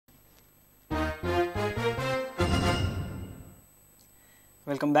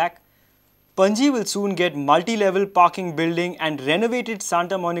Welcome back. Panaji will soon get multi-level parking building and renovated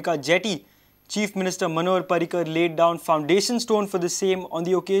Santa Monika jetty. Chief Minister Manohar Parrikar laid down foundation stone for the same on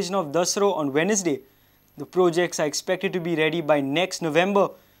the occasion of Dasra on Wednesday. The projects are expected to be ready by next November.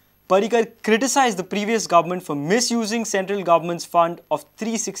 Parrikar criticized the previous government for misusing central government's fund of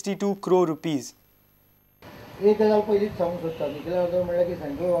 362 crore rupees. एक गजाल पयलींच सांगूंक सोदता निखिला अर्दो म्हणल्यार की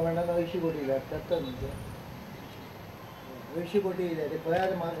central गव्हर्मेंटान 80 कोटी दिल्यात तेच न्ही 80 कोटी दिले ते खंय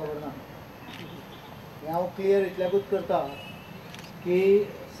आसा म्हाका खबर ना हांव क्लियर इतल्याकूच करता की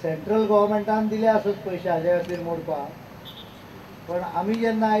सेंट्रल गव्हर्मेंटान दिले आसत पयशे हाजे खातीर मोडपाक पण आमी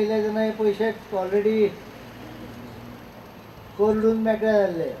जेन्ना आयले तेन्ना हे पयशे ऑलरेडी कोरडून मेकळे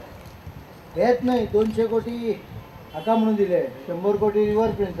जाल्ले हेच न्हय 200 कोटी हाका म्हणून दिले 100 कोटी रिवर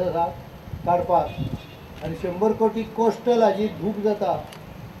प्रिन्सेसाक काडपाक आणि 100 कोटी कोस्टल हाजी धूप जाता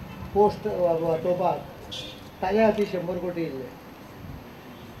पोस्ट वाचोवपाक ताज्या खातीर 100 कोटी दिले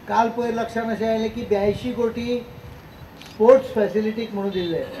काल पयर लक्षांत अशें आयलें की 82 कोटी स्पोर्ट्स फॅसिलिटीक म्हणून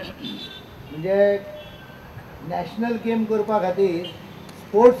दिल्ले म्हणजे नॅशनल गेम करपा खातीर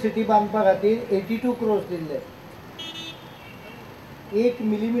स्पोर्ट्स सिटी बांदपा खातीर 82 क्रोर्स दिल्ले 1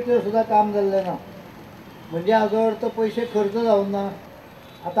 मिलीमीटर सुद्दां काम जाल्लें ना म्हणजे हाजो अर्थ पयशे खर्च जावंक ना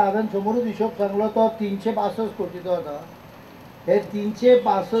आता हांवें समोरूच हिशोब सांगलो तो 362 कोटीचो आसा हे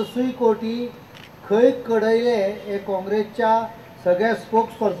 362 कोटी खंय कडयले हे काँग्रेसच्या सगळ्या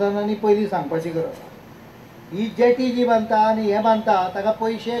स्पोक्स पर्सनांनी पयलीं सांगपाची गरज आसा ही जेटी जी बांदता आनी हे बांदता ताका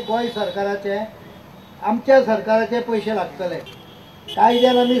पयशे गोंय सरकाराचे आमच्या सरकाराचे पयशे लागतले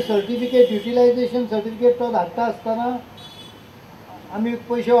कायद्यान आमी सर्टिफिकेट युटिलायझेशन सर्टिफिकेट तो धाडटा आसतना आमी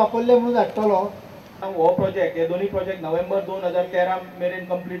पयशे वापरले म्हणून धाडटलो हो प्रोजेक्ट हे दोन्ही प्रोजेक्ट नोव्हेंबर 2013 मेरेन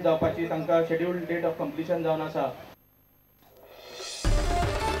कंप्लीट जावपाची तांकां शेड्यूल्ड डेट ऑफ कंप्लीशन जावन आसा.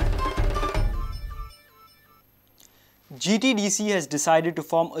 GTDC has decided to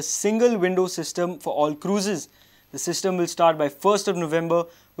form a single window system for all cruises. The system will start by 1st of November,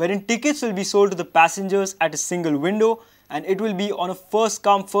 wherein tickets will be sold to the passengers at a single window and it will be on a first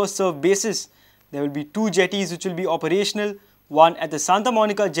come first serve basis. There will be 2 jetties which will be operational, one at the Santa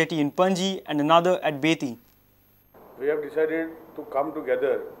Monika jetty in Panaji and another at Bethi. We have decided to come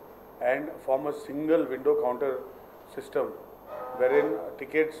together and form a single window counter system wherein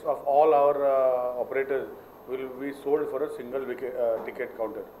tickets of all our operators will be sold for a single ticket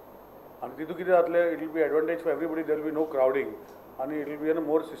counter. And it will be advantage for everybody, there will be no crowding and it will be in a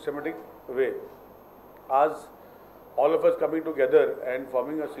more systematic way. As all of us coming together and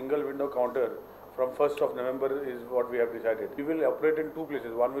forming a single window counter from 1st of November is what we have decided. We will operate in 2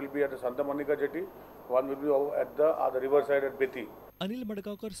 places. One will be at the Santa Monika jetty, one will be at the riverside at Bethi. Anil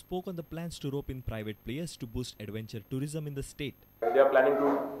Madgavkar spoke on the plans to rope in private players to boost adventure tourism in the state. They are planning to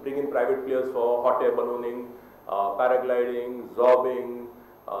bring in private players for hot air ballooning, paragliding, zorbing,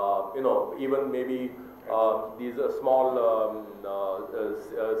 even maybe these small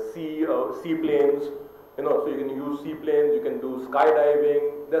seaplanes. So you can use seaplanes, you can do skydiving.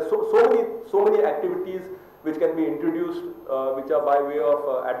 There are so many activities which can be introduced, which are by way of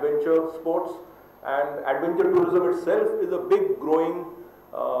adventure sports, and adventure tourism itself is a big growing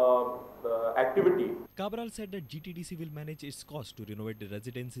activity. Cabral said that GTDC will manage its cost to renovate the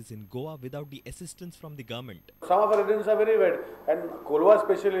residences in Goa without the assistance from the government. Some of our residences are very wet, and Kolwa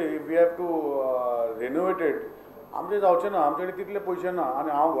especially, if we have to renovate it, आमचे जावचे ना आमचे तितले पयशे ना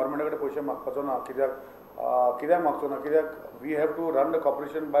आनी हांव गव्हर्मेंटा कडेन पयशे मागपाचो ना कित्याक मागचो ना कित्याक we have to run the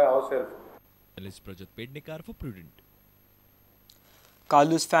corporation bye ourselves. For Prudent.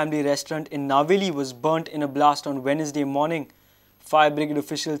 Kalu's family restaurant in Naveli was burnt in a blast on Wednesday morning. Fire brigade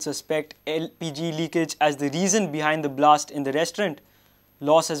officials suspect LPG leakage as the reason behind the blast in the restaurant.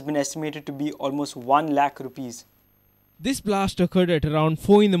 Loss has been estimated to be almost 1 lakh rupees. This blast occurred at around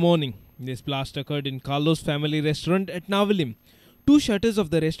 4 in the morning. This blast occurred in Carlos family restaurant at Navalim. 2 shutters of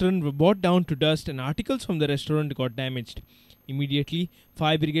the restaurant were brought down to dust and articles from the restaurant got damaged. Immediately,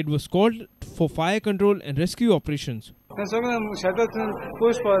 fire brigade was called for fire control and rescue operations.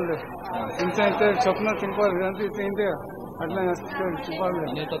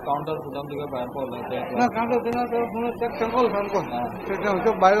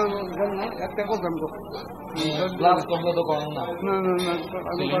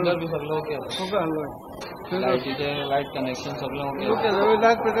 Light connection सगळं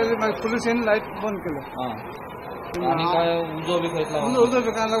police light बंद केलं आणि काय उजो B घेतला.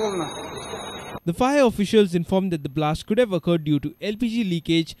 The fire officials informed that the blast could have occurred due to LPG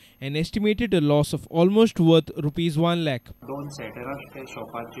leakage and estimated a loss of almost worth rupees 1 lakh. 2 सेटराचे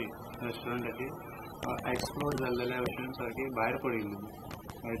शॉपाची रेस्टॉरंटाची explode झालेल्या वशेन सारखी बाहेर पडिल्ली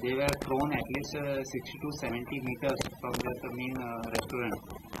they were thrown at least 60 to 70 meters from the main restaurant,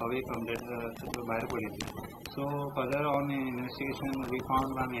 away from that Bahar Padi. So further on in investigation, we found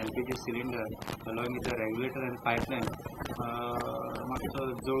one LPG cylinder along with the regulator and pipeline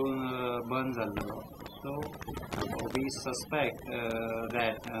burn झालेलो. So we suspect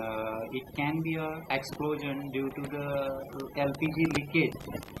that it can be an explosion due to the LPG leakage.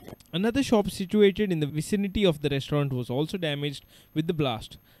 Another shop situated in the vicinity of the restaurant was also damaged with the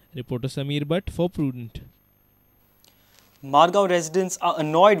blast. Reporter Samir Bhatt for Prudent. Margao residents are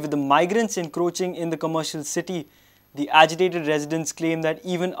annoyed with the migrants encroaching in the commercial city. The agitated residents claim that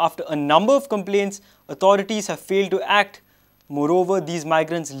even after a number of complaints, authorities have failed to act. Moreover, these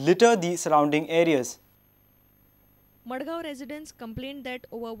migrants litter the surrounding areas. Madgaon residents complained that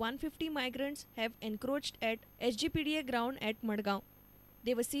over 150 migrants have encroached at SGPDA ground at Madgaon.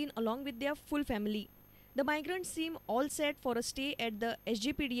 They were seen along with their full family. The migrants seem all set for a stay at the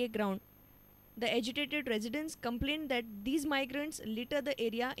SGPDA ground. The agitated residents complained that these migrants litter the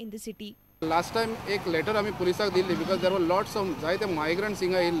area in the city. Last time एक letter आम्ही पुलिसाक Delhi because there were lots of जायते migrants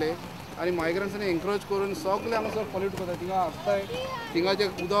हिंगा येल्ले आणि migrants ने encourage करून सगळे हांगासर pollute करता थिंगा आसताय थिंगा जे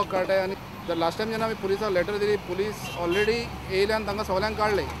उदक काडटाय आणि the last time जेन्ना आम्ही पुलिसाक letter दिली police already येयले आणि तांकां सगळ्यांक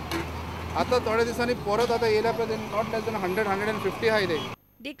काडले. आता थोड्या दिसांनी परत आता येयल्या पर्यंत not less than 100-150 आहाय ते.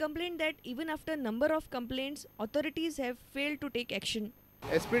 They complained that even after number of complaints, authorities have failed to take action.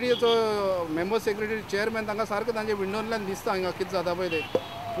 SPDAचो member secretary chairman तांकां सारकें तांचे विंडोंतल्यान दिसता हिंगा कितें जाता पळय ते.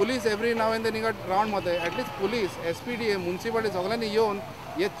 Police every now and then हिंगा round मारताय. At least police, SPDA, municipality सगळ्यांनी येवन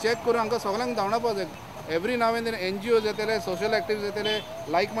हे चेक करून हांकां सगळ्यांक धांवडावपा जाय. Every now and then NGOs येतले, social activists येतले,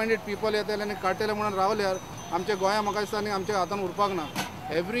 like-minded people येतले आनी काडटले म्हणून रावल्यार आमच्या गोंया म्हाका दिसता आनी आमच्या हातान उरपाक ना.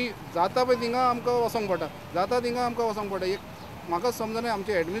 एवरी जाता पळय थिंगा आमकां वचोंक पडटा. जाता थिंगा आमकां वचोंक पडटा. एक म्हाका समजना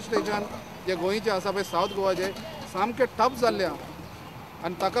आमचें एडमिनिस्ट्रेशन जे गोंयचें आसा पळय सावथ गोवाचें सामकें टफ जाल्लें आहा.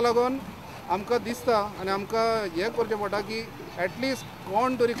 आनी ताका लागून आमकां दिसता आनी आमकां हें करचें पडटा की एटलिस्ट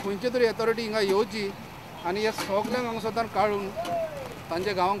कोण तरी खंयची तरी अथॉरिटी हिंगा येवची आनी हे सगळ्यांक हांगासर काडून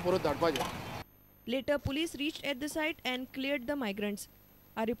तांच्या गांवांक परत धाडपाचें. Later, police reached at the site and cleared the migrants.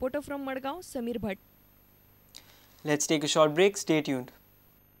 Our reporter from Madgaon, Samir Bhatt. Let's take a short break. Stay tuned.